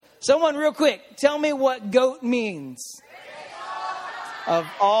Someone real quick, tell me what GOAT means. Of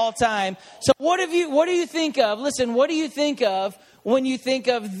all time. So what do you think of? Listen, what do you think of when you think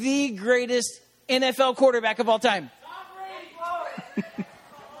of the greatest NFL quarterback of all time?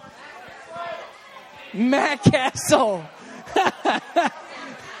 Matt Castle.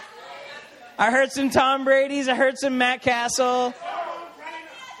 I heard some Tom Brady's. I heard some Matt Castle.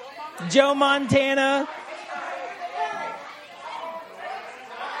 Joe Montana.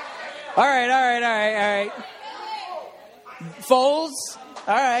 All right. Foles.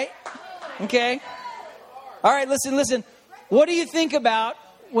 All right. Okay. All right, listen. What do you think about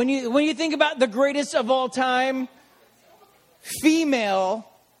when you think about the greatest of all time female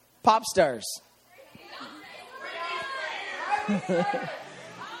pop stars?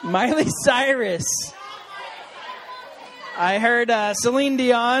 Miley Cyrus. I heard Celine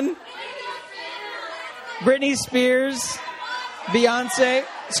Dion. Britney Spears. Beyonce.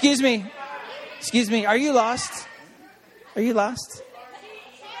 Excuse me. Are you lost? Are you lost?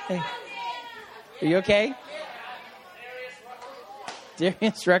 Hey. Are you okay?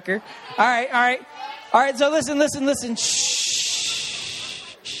 Darius Rucker. All right. So listen.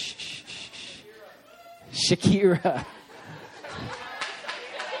 Shh. Shakira.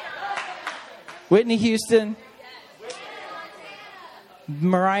 Whitney Houston.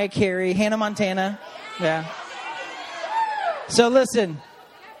 Mariah Carey. Hannah Montana. Yeah. So listen.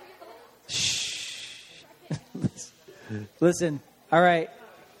 Listen. All right.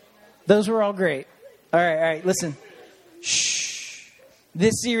 Those were all great. All right. Listen. Shh.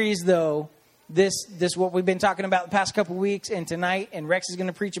 This series, though, this what we've been talking about the past couple weeks and tonight, and Rex is going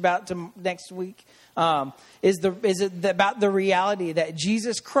to preach about next week, is about the reality that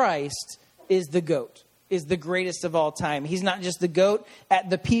Jesus Christ is the GOAT, is the greatest of all time. He's not just the GOAT at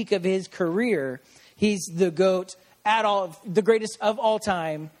the peak of his career. He's the GOAT the greatest of all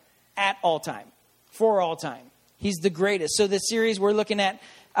time, at all time, for all time. He's the greatest. So this series we're looking at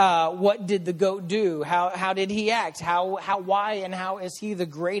what did the GOAT do? How did he act? Why and how is he the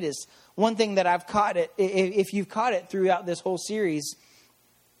greatest? One thing that I've caught it, if you've caught it throughout this whole series,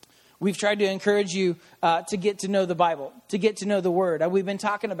 we've tried to encourage you to get to know the Bible, to get to know the Word. We've been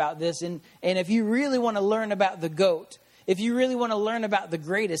talking about this, and if you really want to learn about the GOAT, if you really want to learn about the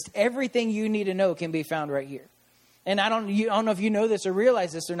greatest, everything you need to know can be found right here. And I don't know if you know this or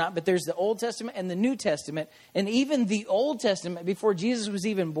realize this or not, but there's the Old Testament and the New Testament. And even the Old Testament, before Jesus was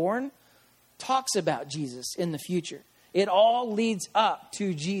even born, talks about Jesus in the future. It all leads up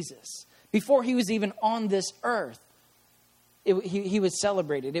to Jesus. Before he was even on this earth, he was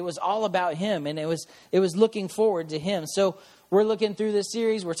celebrated. It was all about him, and it was looking forward to him. So we're looking through this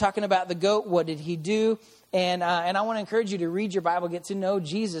series. We're talking about the GOAT. What did he do? And I want to encourage you to read your Bible, get to know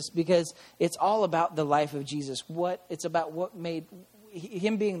Jesus, because it's all about the life of Jesus. It's about what made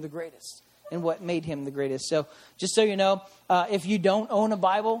him being the greatest and what made him the greatest. So just so you know, if you don't own a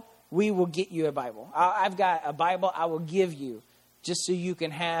Bible, we will get you a Bible. I've got a Bible I will give you just so you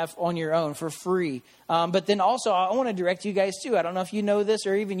can have on your own for free. But then also I want to direct you guys too. I don't know if you know this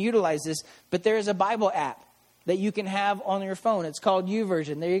or even utilize this, but there is a Bible app that you can have on your phone. It's called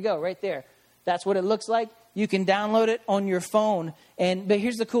YouVersion. There you go, right there. That's what it looks like. You can download it on your phone. But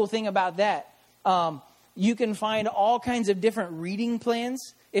here's the cool thing about that. You can find all kinds of different reading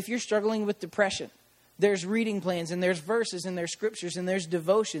plans if you're struggling with depression. There's reading plans, and there's verses, and there's scriptures, and there's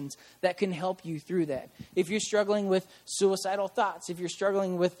devotions that can help you through that. If you're struggling with suicidal thoughts, if you're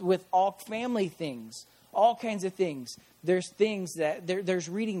struggling with all family things, all kinds of things, there's there's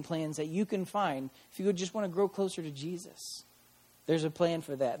reading plans that you can find if you just want to grow closer to Jesus. There's a plan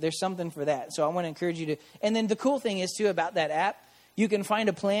for that. There's something for that. So I want to encourage you to. And then the cool thing is, too, about that app, you can find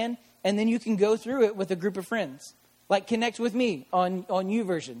a plan, and then you can go through it with a group of friends. Like, connect with me on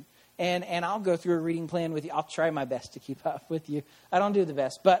YouVersion, and I'll go through a reading plan with you. I'll try my best to keep up with you. I don't do the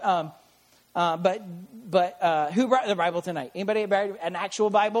best. But who brought the Bible tonight? Anybody brought an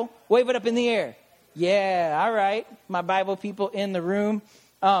actual Bible? Wave it up in the air. Yeah, all right. My Bible people in the room.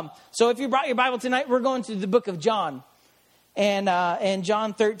 So if you brought your Bible tonight, we're going to the book of John. And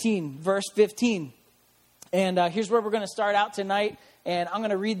John 13, verse 15. And here's where we're going to start out tonight. And I'm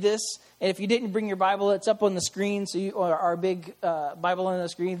going to read this. And if you didn't bring your Bible, it's up on the screen. Or our big Bible on the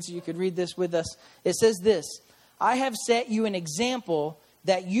screen, so you could read this with us. It says this: I have set you an example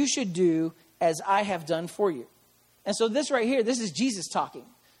that you should do as I have done for you. And so this right here, this is Jesus talking.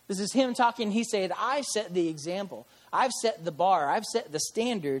 This is him talking. He said, I set the example. I've set the bar. I've set the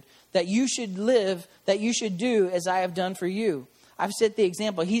standard that you should live, that you should do as I have done for you. I've set the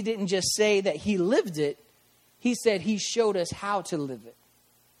example. He didn't just say that he lived it. He said he showed us how to live it.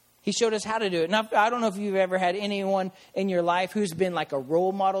 He showed us how to do it. Now, I don't know if you've ever had anyone in your life who's been like a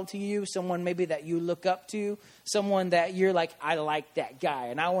role model to you, someone maybe that you look up to, someone that you're like, I like that guy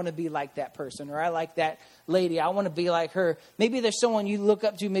and I want to be like that person, or I like that lady, I want to be like her. Maybe there's someone you look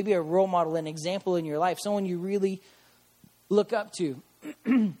up to, maybe a role model, an example in your life, someone you really look up to.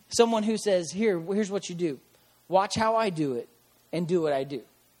 Someone who says, here's what you do. Watch how I do it and do what I do.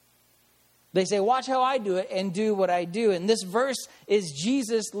 They say, watch how I do it and do what I do. And this verse is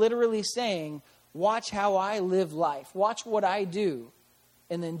Jesus literally saying, watch how I live life. Watch what I do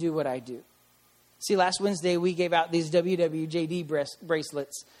and then do what I do. See, last Wednesday we gave out these WWJD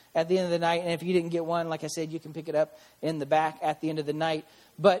bracelets at the end of the night. And if you didn't get one, like I said, you can pick it up in the back at the end of the night.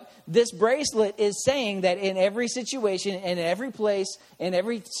 But this bracelet is saying that in every situation, in every place, in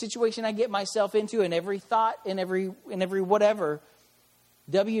every situation I get myself into, in every thought, in every whatever,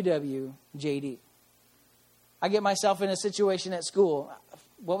 WWJD. I get myself in a situation at school.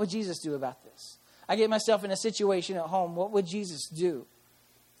 What would Jesus do about this? I get myself in a situation at home. What would Jesus do?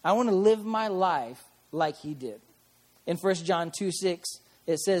 I want to live my life like he did. In 1 John 2:6,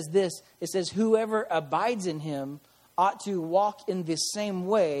 it says this. It says, whoever abides in him ought to walk in the same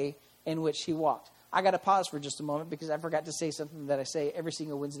way in which he walked. I got to pause for just a moment because I forgot to say something that I say every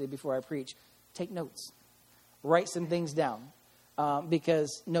single Wednesday before I preach. Take notes. Write some things down.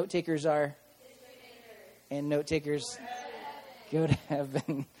 Because note takers are, and note takers go to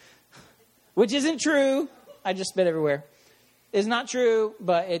heaven. Which isn't true. I just spit everywhere. It's not true,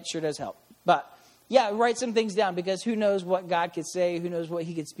 but it sure does help. But yeah, write some things down, because who knows what God could say, who knows what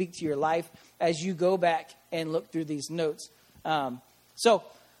he could speak to your life as you go back and look through these notes. So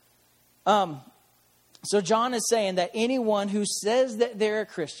John is saying that anyone who says that they're a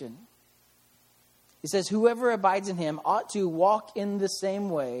Christian, he says, whoever abides in him ought to walk in the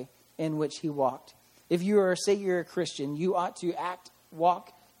same way in which he walked. If say you're a Christian, you ought to act,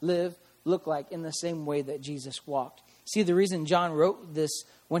 walk, live, look like in the same way that Jesus walked. See, the reason John wrote this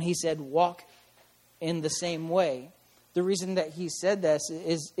when he said walk in the same way, the reason that he said this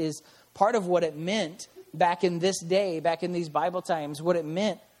is part of what it meant back in this day, back in these Bible times, what it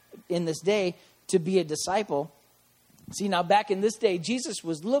meant in this day to be a disciple. See, now back in this day, Jesus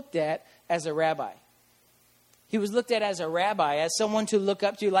was looked at as a rabbi. He was looked at as a rabbi, as someone to look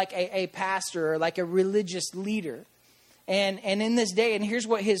up to, like a pastor or like a religious leader. And in this day, and here's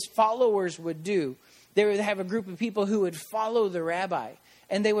what his followers would do. They would have a group of people who would follow the rabbi.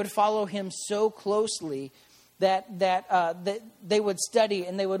 And they would follow him so closely that they would study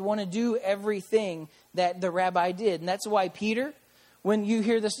and they would want to do everything that the rabbi did. And that's why Peter, when you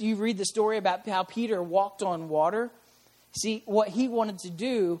hear this, you read the story about how Peter walked on water. See, what he wanted to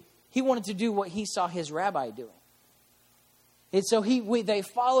do what he saw his rabbi doing. And so they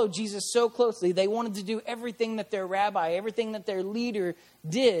followed Jesus so closely. They wanted to do everything that their rabbi, everything that their leader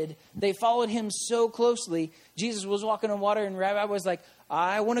did. They followed him so closely. Jesus was walking on water and rabbi was like,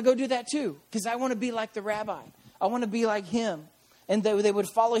 I want to go do that too, because I want to be like the rabbi. I want to be like him. And they would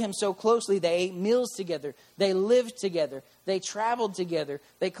follow him so closely. They ate meals together. They lived together. They traveled together.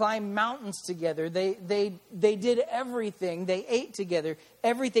 They climbed mountains together. They did everything. They ate together.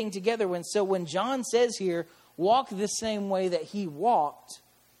 Everything together. When John says here, walk the same way that he walked,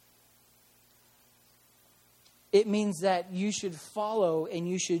 it means that you should follow and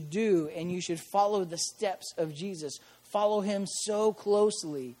you should do and you should follow the steps of Jesus. Follow him so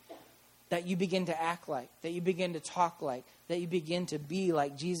closely that you begin to act like, that you begin to talk like, that you begin to be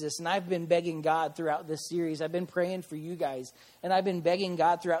like Jesus. And I've been begging God throughout this series. I've been praying for you guys. And I've been begging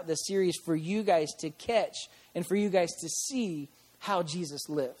God throughout this series for you guys to catch and for you guys to see how Jesus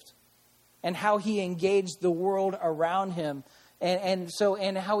lived and how he engaged the world around him. And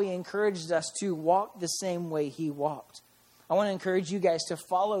how he encouraged us to walk the same way he walked. I want to encourage you guys to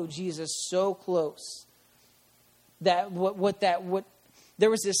follow Jesus so close that there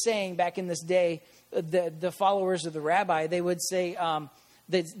was this saying back in this day, the followers of the rabbi, they would say,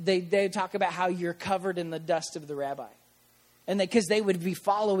 they talk about how you're covered in the dust of the rabbi. And because they would be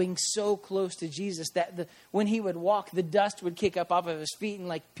following so close to Jesus that when he would walk, the dust would kick up off of his feet and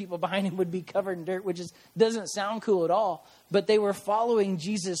like people behind him would be covered in dirt, which doesn't sound cool at all. But they were following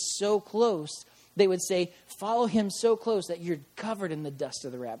Jesus so close. They would say, follow him so close that you're covered in the dust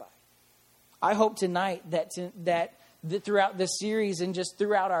of the rabbi. I hope tonight that throughout this series and just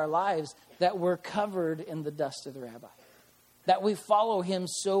throughout our lives, that we're covered in the dust of the rabbi. That we follow him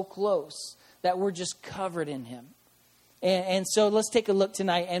so close that we're just covered in him. And so let's take a look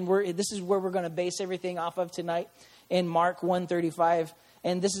tonight. And this is where we're going to base everything off of tonight in Mark 1:35.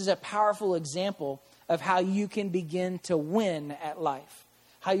 And this is a powerful example of how you can begin to win at life.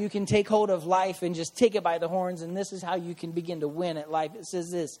 how you can take hold of life and just take it by the horns. And this is how you can begin to win at life. It says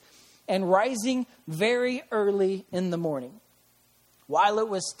this, and rising very early in the morning, while it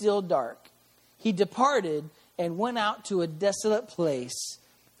was still dark, he departed and went out to a desolate place,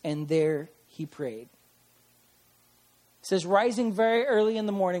 and there he prayed. It says, rising very early in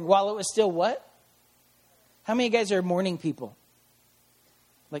the morning, while it was still what? How many of you guys are morning people?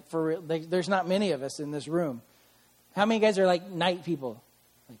 Like for real, there's not many of us in this room. How many of you guys are like night people?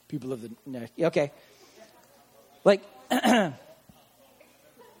 Like people of the night. Okay. Like,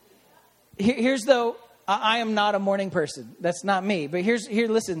 here's though, I am not a morning person. That's not me. But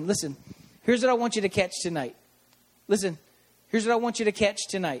listen. Here's what I want you to catch tonight. Listen, here's what I want you to catch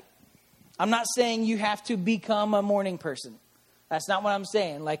tonight. I'm not saying you have to become a morning person. That's not what I'm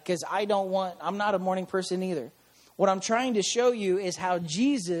saying. Like, because I'm not a morning person either. What I'm trying to show you is how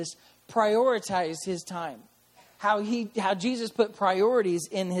Jesus prioritized his time. How Jesus put priorities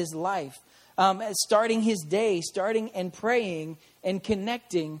in his life. Starting his day, starting and praying and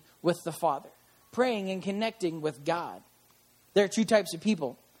connecting with the Father. Praying and connecting with God. There are two types of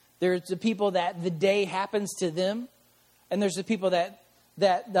people. There's the people that the day happens to them. And there's the people that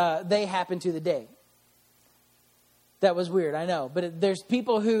they happen to the day. That was weird, I know. But there's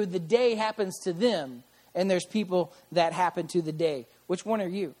people who the day happens to them. And there's people that happen to the day. Which one are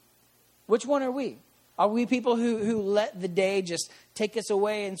you? Which one are we? Are we people who let the day just take us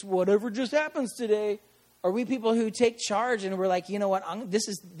away and whatever just happens today? Are we people who take charge and we're like, you know what? This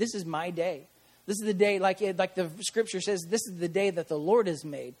is my day. This is the day, like the scripture says, this is the day that the Lord has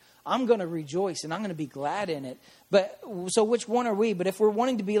made. I'm going to rejoice and I'm going to be glad in it. But so which one are we? But if we're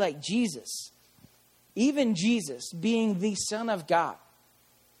wanting to be like Jesus, even Jesus, being the Son of God,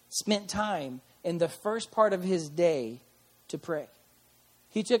 spent time in the first part of his day to pray.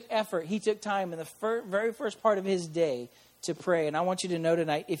 He took effort. He took time in the very first part of his day to pray. And I want you to know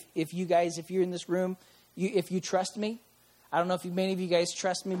tonight, if you're in this room, if you trust me, I don't know if many of you guys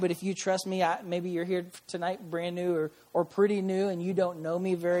trust me, but if you trust me, maybe you're here tonight brand new or pretty new and you don't know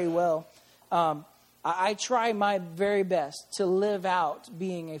me very well. I try my very best to live out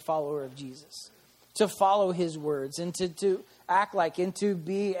being a follower of Jesus, to follow his words and to act like and to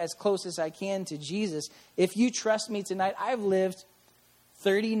be as close as I can to Jesus. If you trust me tonight, I've lived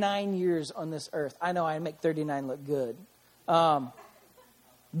 39 years on this earth. I know I make 39 look good. But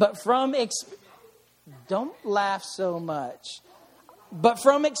don't laugh so much. But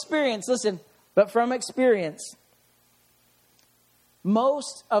from experience,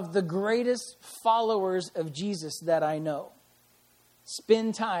 most of the greatest followers of Jesus that I know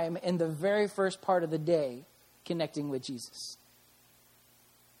spend time in the very first part of the day connecting with Jesus.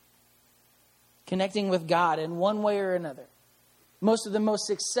 Connecting with God in one way or another. Most of the most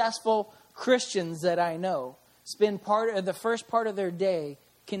successful Christians that I know spend the first part of their day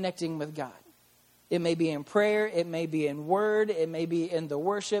connecting with God. It may be in prayer, it may be in word, it may be in the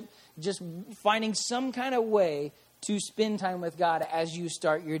worship. Just finding some kind of way to spend time with God as you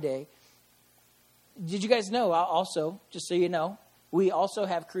start your day. Did you guys know, also, just so you know, we also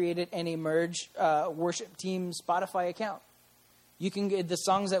have created an Emerge worship team Spotify account. You can get the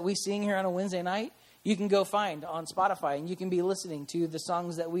songs that we sing here on a Wednesday night, you can go find on Spotify, and you can be listening to the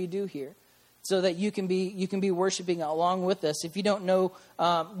songs that we do here, so that you can be worshiping along with us. If you don't know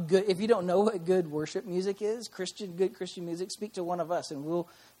what good worship music is, good Christian music, speak to one of us, and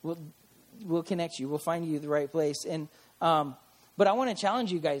we'll connect you. We'll find you the right place. And but I want to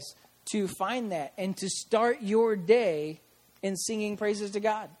challenge you guys to find that and to start your day in singing praises to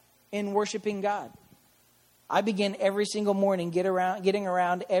God, in worshiping God. I begin every single morning, getting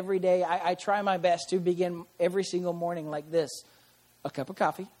around every day. I try my best to begin every single morning like this: a cup of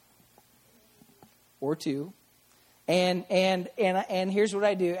coffee or two, and here's what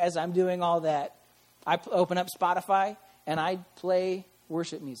I do as I'm doing all that. I open up Spotify and I play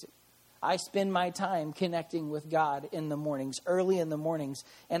worship music. I spend my time connecting with God in the mornings, early in the mornings,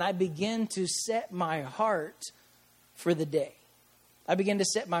 and I begin to set my heart for the day. I begin to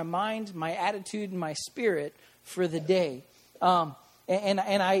set my mind, my attitude, and my spirit for the day. And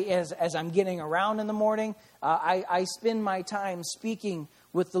I, as I'm getting around in the morning, I spend my time speaking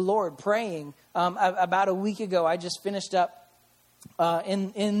with the Lord, praying. About a week ago, I just finished up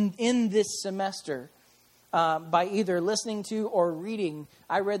in this semester by either listening to or reading.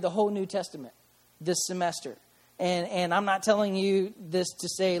 I read the whole New Testament this semester. And I'm not telling you this to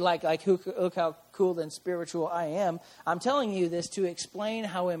say look how cool and spiritual I am. I'm telling you this to explain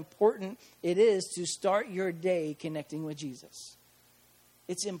how important it is to start your day connecting with Jesus.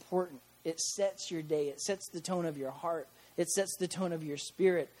 It's important. It sets your day. It sets the tone of your heart. It sets the tone of your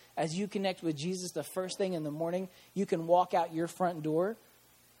spirit. As you connect with Jesus the first thing in the morning, you can walk out your front door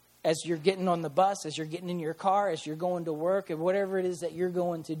as you're getting on the bus, as you're getting in your car, as you're going to work, or whatever it is that you're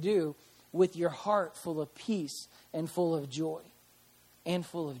going to do, with your heart full of peace and full of joy and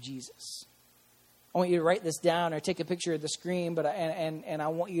full of Jesus. I want you to write this down or take a picture of the screen, but I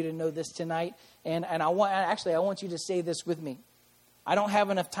want you to know this tonight. And I want you to say this with me. I don't have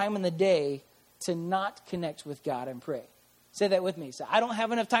enough time in the day to not connect with God and pray. Say that with me. So I don't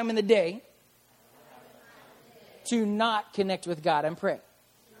have enough time in the day to not connect with God and pray.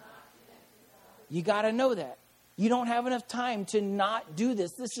 You got to know that. You don't have enough time to not do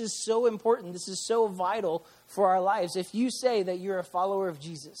this. This is so important. This is so vital for our lives. If you say that you're a follower of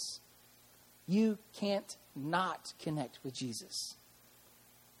Jesus, you can't not connect with Jesus.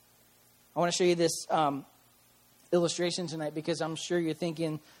 I want to show you this illustration tonight because I'm sure you're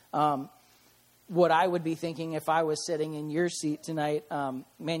thinking what I would be thinking if I was sitting in your seat tonight.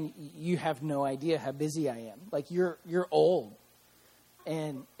 Man, you have no idea how busy I am. Like you're old.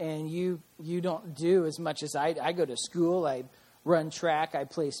 And you don't do as much as I go to school, I run track, I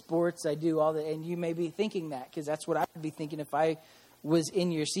play sports, I do all that. And you may be thinking that because that's what I would be thinking if I was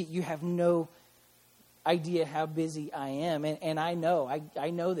in your seat. You have no idea how busy I am. And I know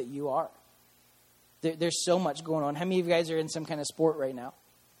that you are. There's so much going on. How many of you guys are in some kind of sport right now?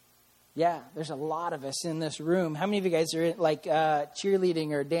 Yeah, there's a lot of us in this room. How many of you guys are in like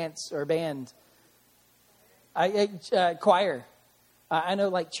cheerleading or dance or band? Choir. I know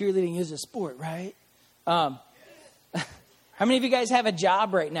like cheerleading is a sport, right? How many of you guys have a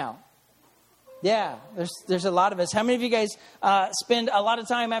job right now? Yeah, there's a lot of us. How many of you guys spend a lot of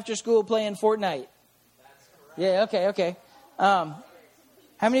time after school playing Fortnite? Yeah, okay. How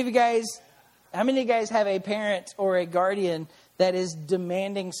many of you guys have a parent or a guardian that is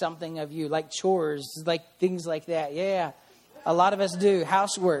demanding something of you, like chores, like things like that? Yeah, a lot of us do.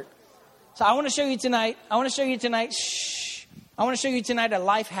 Housework. So I want to show you tonight. I want to show you tonight a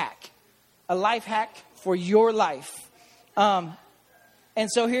life hack for your life. And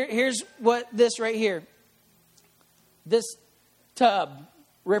so here's what this right here. This tub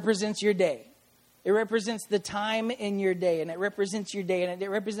represents your day. It represents the time in your day, and it represents your day, and it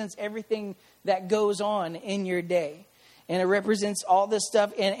represents everything that goes on in your day. And it represents all this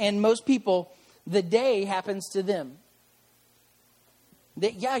stuff. And most people, the day happens to them.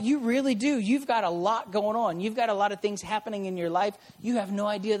 Yeah, you really do. You've got a lot going on. You've got a lot of things happening in your life. You have no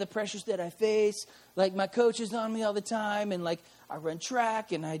idea the pressures that I face. Like my coach is on me all the time. And like I run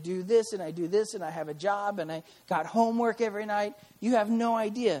track and I do this and I do this and I have a job and I got homework every night. You have no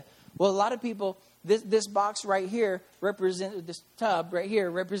idea. Well, a lot of people, this box right here this tub right here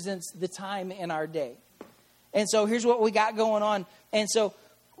represents the time in our day. And so here's what we got going on. And so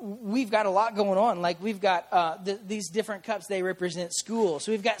we've got a lot going on. Like we've got these different cups. They represent school.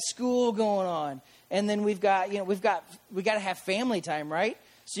 So we've got school going on, and then we got to have family time, right?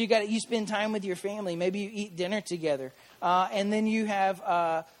 So you spend time with your family. Maybe you eat dinner together, and then you have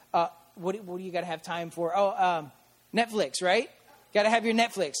what do you got to have time for? Netflix, right? Got to have your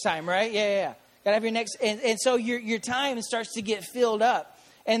Netflix time, right? Yeah. Got to have your next, and so your time starts to get filled up,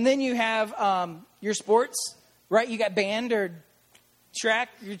 and then you have your sports, right? You got band or track,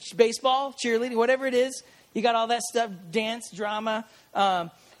 baseball, cheerleading, whatever it is. You got all that stuff, dance, drama.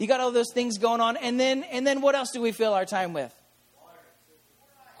 You got all those things going on. And then what else do we fill our time with?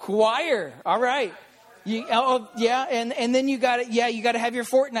 Choir. All right. And then you got to have your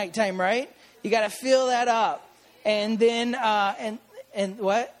Fortnite time, right? You got to fill that up. And then and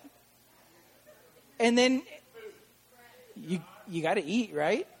what? And then you got to eat,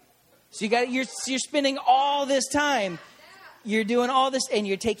 right? So you're spending all this time. You're doing all this and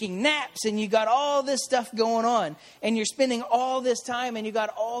you're taking naps and you got all this stuff going on and you're spending all this time and you got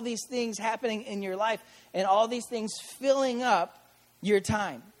all these things happening in your life and all these things filling up your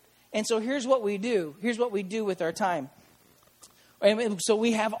time. And so here's what we do. Here's what we do with our time. And so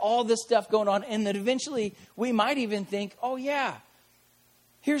we have all this stuff going on, and then eventually we might even think, oh yeah,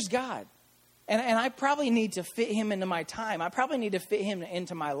 here's God. And I probably need to fit him into my time. I probably need to fit him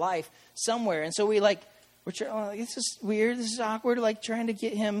into my life somewhere. And so this is weird. This is awkward. Like trying to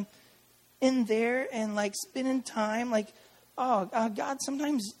get him in there and like spending time. Like, God,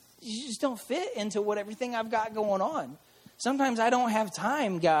 sometimes you just don't fit into everything I've got going on. Sometimes I don't have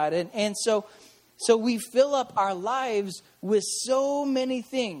time, God. And so we fill up our lives with so many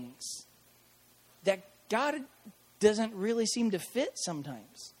things that God doesn't really seem to fit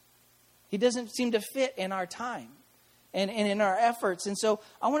sometimes. He doesn't seem to fit in our time and in our efforts. And so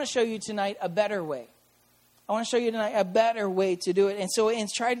I want to show you tonight a better way. I want to show you tonight a better way to do it. And so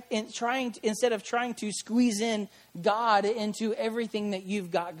instead of trying to squeeze in God into everything that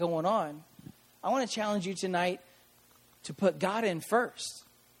you've got going on, I want to challenge you tonight to put God in first.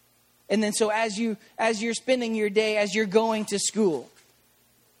 And then so as you're spending your day, as you're going to school,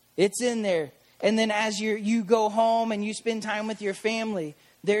 it's in there. And then as you go home and you spend time with your family,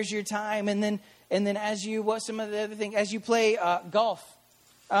 there's your time. And then as you, what's some of the other things? As you play golf,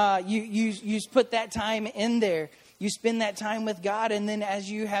 you put that time in there. You spend that time with God. And then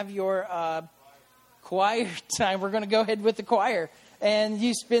as you have your choir time, we're going to go ahead with the choir. And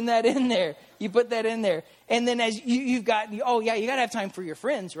you spend that in there. You put that in there. And then as you've got, you got to have time for your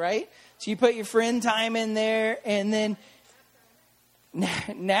friends, right? So you put your friend time in there, and then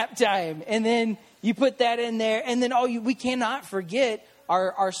nap time. And then you put that in there. And then we cannot forget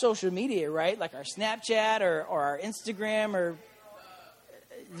our social media, right? Like our Snapchat or our Instagram or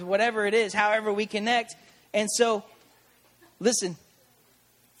whatever it is, however we connect. And so, listen,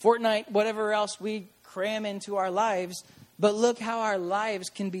 Fortnite, whatever else we cram into our lives, but look how our lives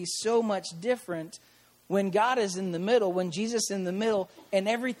can be so much different when God is in the middle, when Jesus is in the middle, and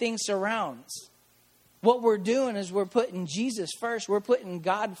everything surrounds. What we're doing is we're putting Jesus first. We're putting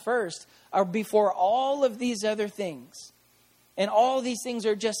God first or before all of these other things. And all these things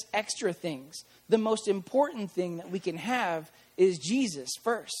are just extra things. The most important thing that we can have is Jesus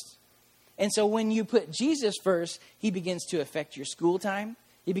first. And so when you put Jesus first, he begins to affect your school time.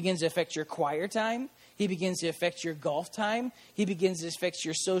 He begins to affect your choir time. He begins to affect your golf time. He begins to affect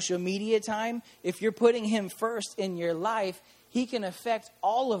your social media time. If you're putting him first in your life, he can affect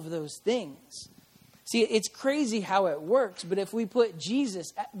all of those things. See, it's crazy how it works, but if we put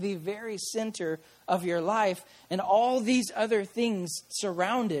Jesus at the very center of your life and all these other things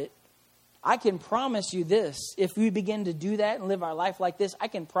surround it, I can promise you this. If we begin to do that and live our life like this, I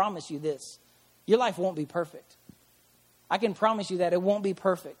can promise you this. Your life won't be perfect. I can promise you that it won't be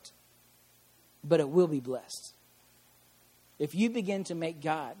perfect, but it will be blessed. If you begin to make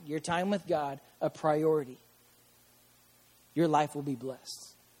God, your time with God, a priority, your life will be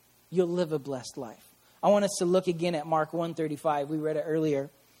blessed. You'll live a blessed life. I want us to look again at Mark 1:35. We read it earlier.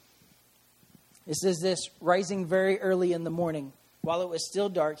 It says this, rising very early in the morning, while it was still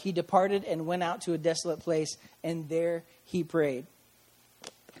dark, he departed and went out to a desolate place, and there he prayed.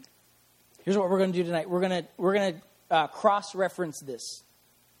 Here's what we're going to do tonight. We're going to cross-reference this,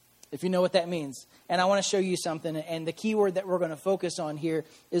 if you know what that means. And I want to show you something. And the key word that we're going to focus on here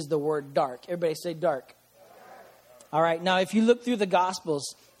is the word dark. Everybody say dark. All right. Now, if you look through the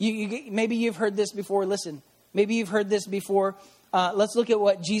Gospels, maybe you've heard this before. Listen, maybe you've heard this before. Let's look at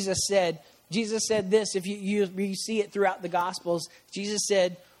what Jesus said. Jesus said this. If you see it throughout the Gospels, Jesus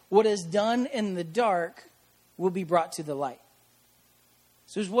said, what is done in the dark will be brought to the light.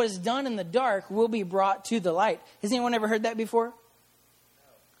 So what is done in the dark will be brought to the light. Has anyone ever heard that before?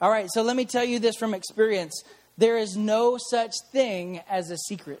 All right, so let me tell you this from experience. There is no such thing as a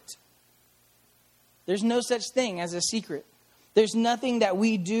secret. There's no such thing as a secret. There's nothing that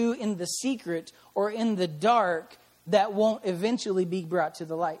we do in the secret or in the dark that won't eventually be brought to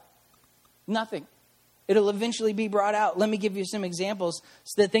the light. Nothing. It'll eventually be brought out. Let me give you some examples.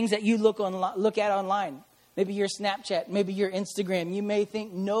 So the things that you look at online. Maybe your Snapchat, maybe your Instagram. You may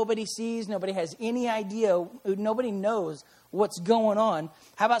think nobody sees, nobody has any idea, nobody knows what's going on.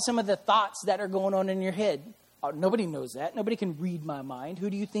 How about some of the thoughts that are going on in your head? Oh, nobody knows that. Nobody can read my mind. Who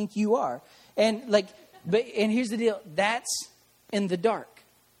do you think you are? And here's the deal. That's in the dark.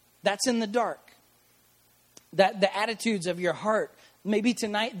 That's in the dark. That the attitudes of your heart. Maybe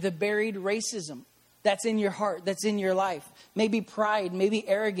tonight the buried racism. That's in your heart. That's in your life. Maybe pride, maybe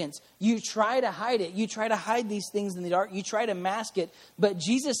arrogance. You try to hide it. You try to hide these things in the dark. You try to mask it. But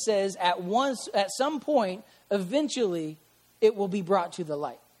Jesus says at some point, eventually, it will be brought to the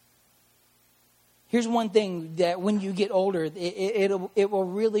light. Here's one thing that when you get older, it will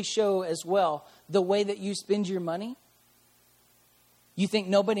really show as well. The way that you spend your money, you think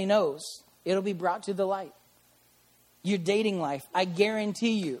nobody knows. It'll be brought to the light. Your dating life, I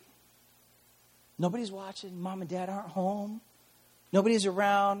guarantee you. Nobody's watching. Mom and dad aren't home. Nobody's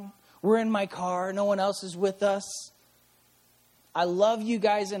around. We're in my car. No one else is with us. I love you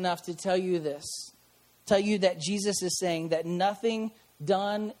guys enough to tell you this. Tell you that Jesus is saying that nothing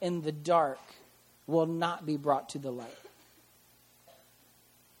done in the dark will not be brought to the light.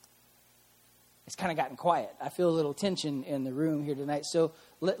 It's kind of gotten quiet. I feel a little tension in the room here tonight. So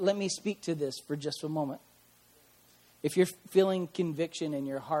let me speak to this for just a moment. If you're feeling conviction in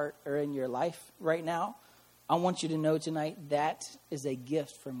your heart or in your life right now, I want you to know tonight that is a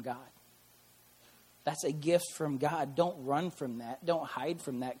gift from God. That's a gift from God. Don't run from that. Don't hide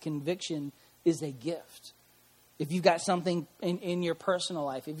from that. Conviction is a gift. If you've got something in your personal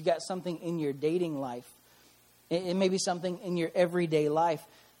life, if you've got something in your dating life, it may be something in your everyday life,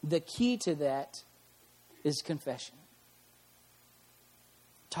 the key to that is confession.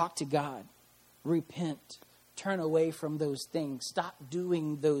 Talk to God. Repent. Turn away from those things. Stop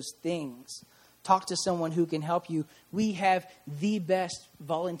doing those things. Talk to someone who can help you. We have the best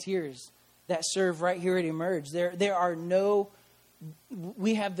volunteers that serve right here at Emerge.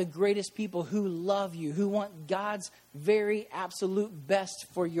 We have the greatest people who love you, who want God's very absolute best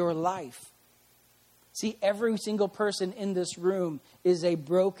for your life. See, every single person in this room is a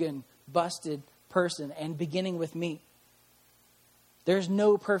broken, busted person, and beginning with me. There's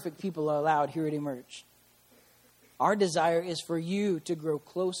no perfect people allowed here at Emerge. Our desire is for you to grow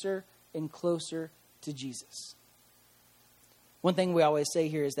closer and closer to Jesus. One thing we always say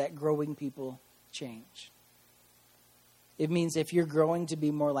here is that growing people change. It means if you're growing to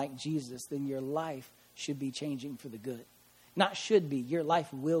be more like Jesus, then your life should be changing for the good. Not should be, your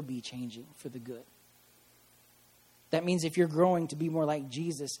life will be changing for the good. That means if you're growing to be more like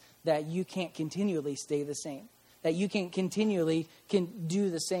Jesus, that you can't continually stay the same. That you can do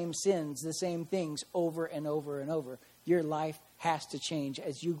the same sins, the same things over and over and over. Your life has to change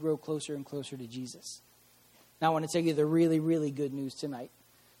as you grow closer and closer to Jesus. Now I want to tell you the really, really good news tonight.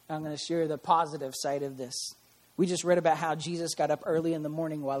 I'm going to share the positive side of this. We just read about how Jesus got up early in the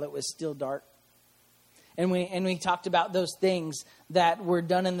morning while it was still dark. And we talked about those things that were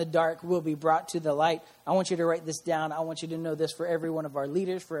done in the dark will be brought to the light. I want you to write this down. I want you to know this for every one of our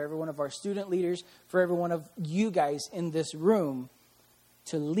leaders, for every one of our student leaders, for every one of you guys in this room,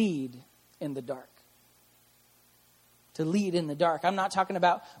 to lead in the dark. To lead in the dark. I'm not talking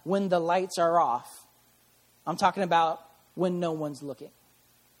about when the lights are off. I'm talking about when no one's looking.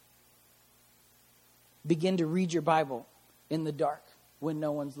 Begin to read your Bible in the dark when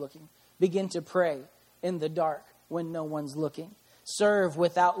no one's looking. Begin to pray in the dark when no one's looking. Serve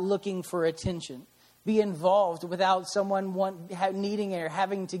without looking for attention. Be involved without someone needing or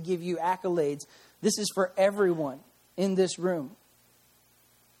having to give you accolades. This is for everyone in this room.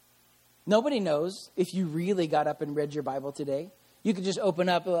 Nobody knows if you really got up and read your Bible today. You could just open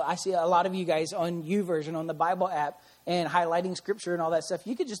up. I see a lot of you guys on YouVersion, on the Bible app, and highlighting scripture and all that stuff.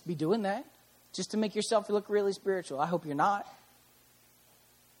 You could just be doing that just to make yourself look really spiritual. I hope you're not.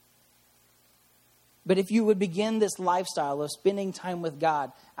 But if you would begin this lifestyle of spending time with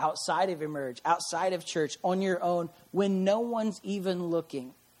God outside of Emerge, outside of church, on your own, when no one's even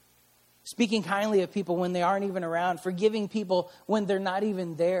looking, speaking kindly of people when they aren't even around, forgiving people when they're not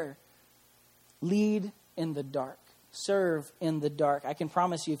even there, lead in the dark, serve in the dark. I can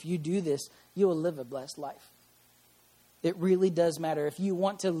promise you, if you do this, you will live a blessed life. It really does matter. If you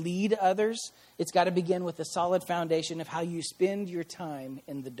want to lead others, it's got to begin with a solid foundation of how you spend your time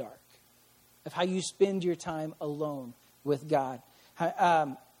in the dark. Of how you spend your time alone with God.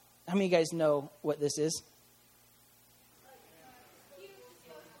 How many of you guys know what this is?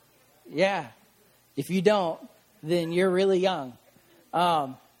 Yeah. If you don't, then you're really young.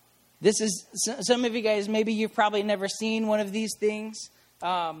 This is, some of you guys, maybe you've probably never seen one of these things.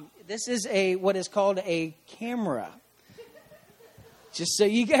 This is what is called a camera. Just so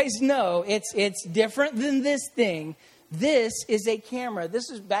you guys know, it's different than this thing. This is a camera. This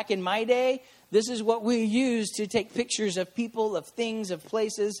is back in my day. This is what we used to take pictures of people, of things, of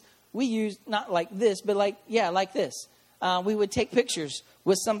places. We used not like this, but like this. We would take pictures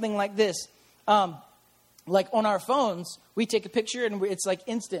with something like this. Like on our phones, we take a picture and it's like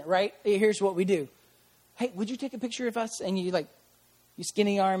instant, right? Here's what we do. Hey, would you take a picture of us? And you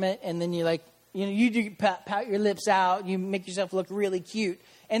skinny arm it, and then you do pout your lips out. You make yourself look really cute.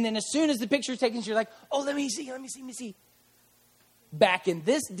 And then as soon as the picture's taken, you're like, oh, let me see. Back in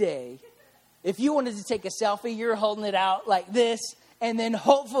this day, if you wanted to take a selfie, you're holding it out like this. And then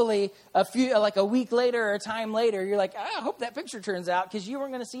hopefully a week later or a time later, you're like, I hope that picture turns out, because you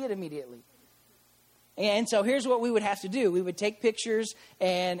weren't going to see it immediately. And so here's what we would have to do. We would take pictures,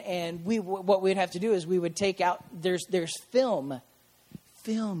 and what we'd have to do is we would take out, there's film.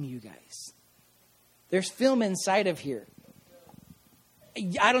 Film, you guys. There's film inside of here.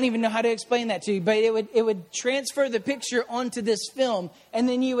 I don't even know how to explain that to you, but it would transfer the picture onto this film, and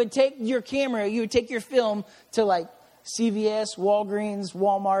then you would take your camera, you would take your film to like CVS, Walgreens,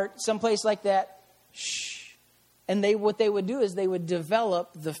 Walmart, someplace like that. And what they would do is they would develop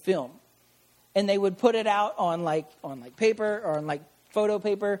the film, and they would put it out on like paper or on like photo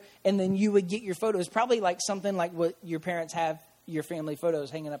paper, and then you would get your photos, probably like something like what your parents have your family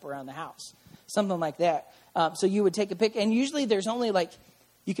photos hanging up around the house. Something like that. So you would take a pic, and usually there's only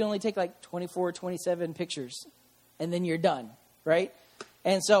you can only take 24, 27 pictures, and then you're done, right?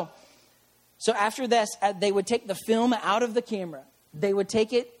 And so after this, they would take the film out of the camera. They would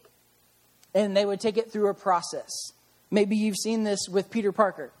take it, and they would take it through a process. Maybe you've seen this with Peter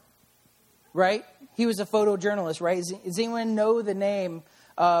Parker, right? He was a photojournalist, right? Does anyone know the name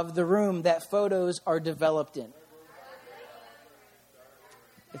of the room that photos are developed in?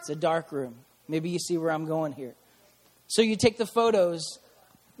 It's a dark room. Maybe you see where I'm going here. So you take the photos.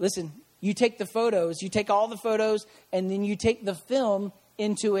 Listen, you take the photos. You take all the photos, and then you take the film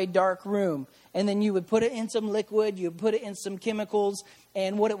into a dark room. And then you would put it in some liquid. You would put it in some chemicals.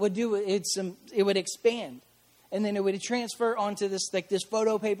 And what it would do, it would expand. And then it would transfer onto this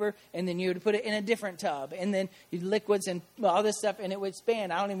photo paper, and then you would put it in a different tub, and then liquids and all this stuff, and it would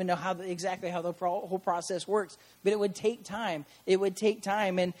expand. I don't even know exactly how the whole process works, but it would take time. It would take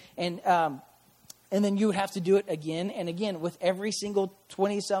time, and then you would have to do it again and again with every single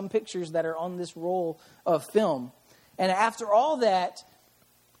 20-some pictures that are on this roll of film. And after all that,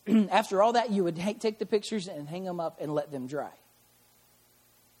 you would take the pictures and hang them up and let them dry.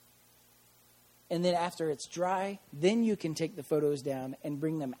 And then after it's dry, then you can take the photos down and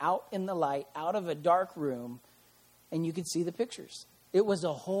bring them out in the light, out of a dark room, and you can see the pictures. It was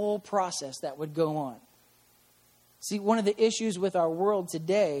a whole process that would go on. See, one of the issues with our world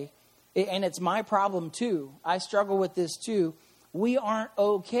today, and it's my problem too, I struggle with this too, we aren't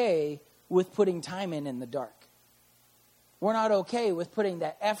okay with putting time in the dark. We're not okay with putting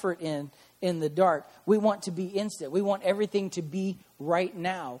that effort in the dark. We want to be instant. We want everything to be right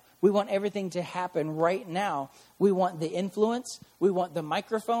now. We want everything to happen right now. We want the influence. We want the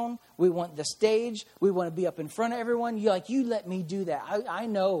microphone. We want the stage. We want to be up in front of everyone. You let me do that. I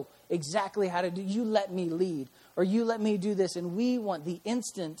know exactly how to do. You let me lead, or you let me do this. And we want the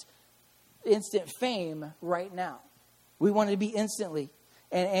instant fame right now. We want it to be instantly,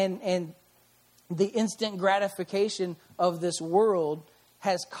 and the instant gratification of this world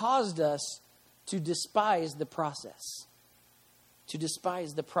has caused us to despise the process. To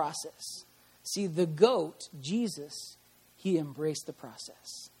despise the process. See, the goat, Jesus, he embraced the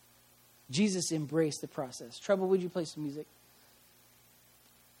process. Jesus embraced the process. Trouble, would you play some music?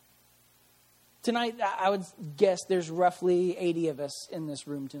 Tonight, I would guess there's roughly 80 of us in this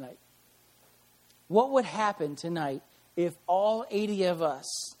room tonight. What would happen tonight if all 80 of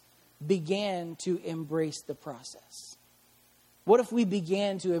us began to embrace the process? What if we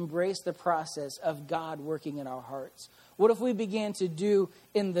began to embrace the process of God working in our hearts? What if we began to do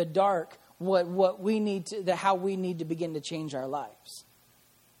in the dark what we need to, how we need to begin to change our lives?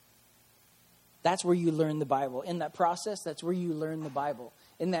 That's where you learn the Bible. In that process, that's where you learn the Bible.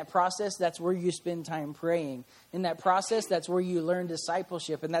 In that process, that's where you spend time praying. In that process, that's where you learn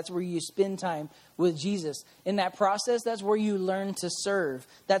discipleship, and that's where you spend time with Jesus. In that process, that's where you learn to serve.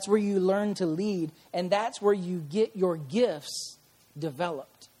 That's where you learn to lead, and that's where you get your gifts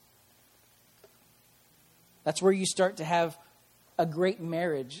developed. That's where you start to have a great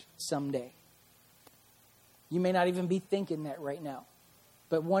marriage someday. You may not even be thinking that right now,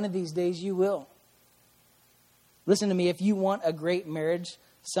 but one of these days you will. Listen to me, if you want a great marriage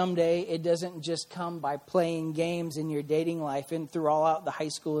someday, it doesn't just come by playing games in your dating life and throughout the high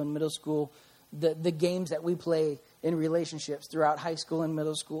school and middle school, the games that we play in relationships throughout high school and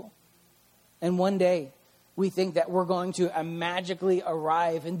middle school. And one day, we think that we're going to magically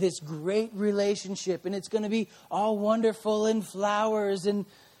arrive in this great relationship, and it's going to be all wonderful and flowers and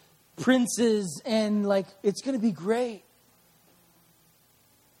princes, and it's going to be great.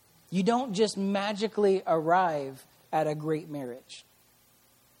 You don't just magically arrive at a great marriage.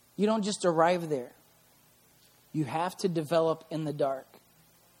 You don't just arrive there. You have to develop in the dark.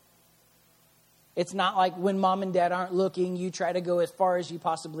 It's not like when mom and dad aren't looking, you try to go as far as you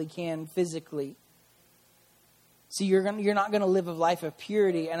possibly can physically. See, you're not going to live a life of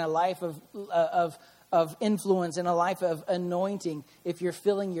purity and a life of influence and a life of anointing if you're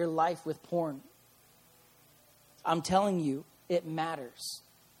filling your life with porn. I'm telling you, it matters.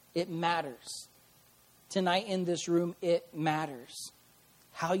 It matters. Tonight in this room, it matters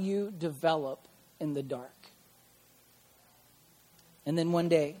how you develop in the dark. And then one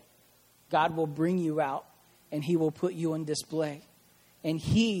day, God will bring you out and he will put you on display. And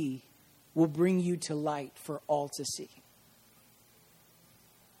he will bring you to light for all to see.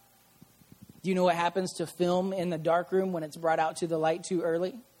 Do you know what happens to film in the dark room when it's brought out to the light too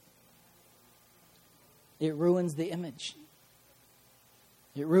early? It ruins the image.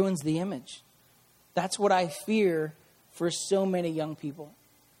 It ruins the image. That's what I fear for so many young people.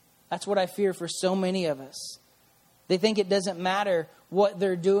 That's what I fear for so many of us. They think it doesn't matter what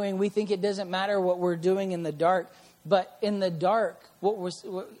they're doing. We think it doesn't matter what we're doing in the dark. But in the dark,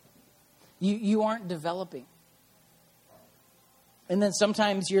 you aren't developing. And then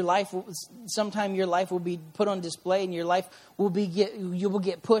sometimes your life will be put on display, and your life you will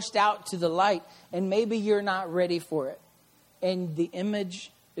get pushed out to the light, and maybe you're not ready for it. And the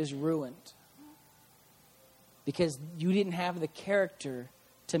image is ruined because you didn't have the character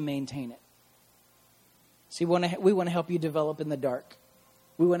to maintain it. See, we want to help you develop in the dark.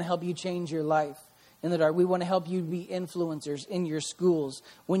 We want to help you change your life in the dark. We want to help you be influencers in your schools.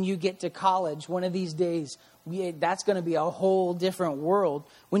 When you get to college, one of these days, that's going to be a whole different world.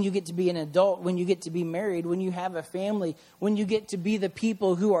 When you get to be an adult, when you get to be married, when you have a family, when you get to be the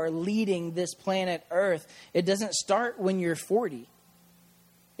people who are leading this planet Earth, it doesn't start when you're 40.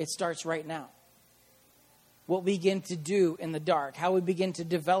 It starts right now. What we begin to do in the dark, how we begin to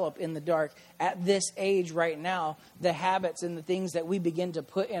develop in the dark at this age right now, the habits and the things that we begin to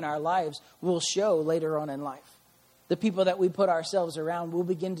put in our lives will show later on in life. The people that we put ourselves around will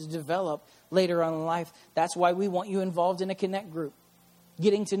begin to develop later on in life. That's why we want you involved in a connect group.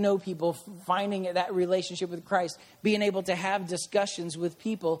 Getting to know people, finding that relationship with Christ, being able to have discussions with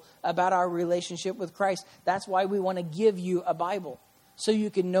people about our relationship with Christ. That's why we want to give you a Bible, so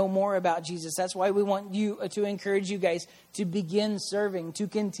you can know more about Jesus. That's why we want you to encourage you guys to begin serving, to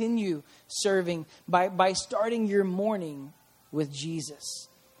continue serving by starting your morning with Jesus,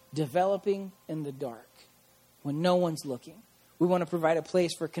 developing in the dark when no one's looking. We want to provide a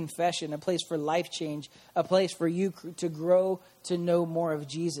place for confession, a place for life change, a place for you to grow to know more of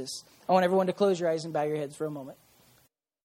Jesus. I want everyone to close your eyes and bow your heads for a moment.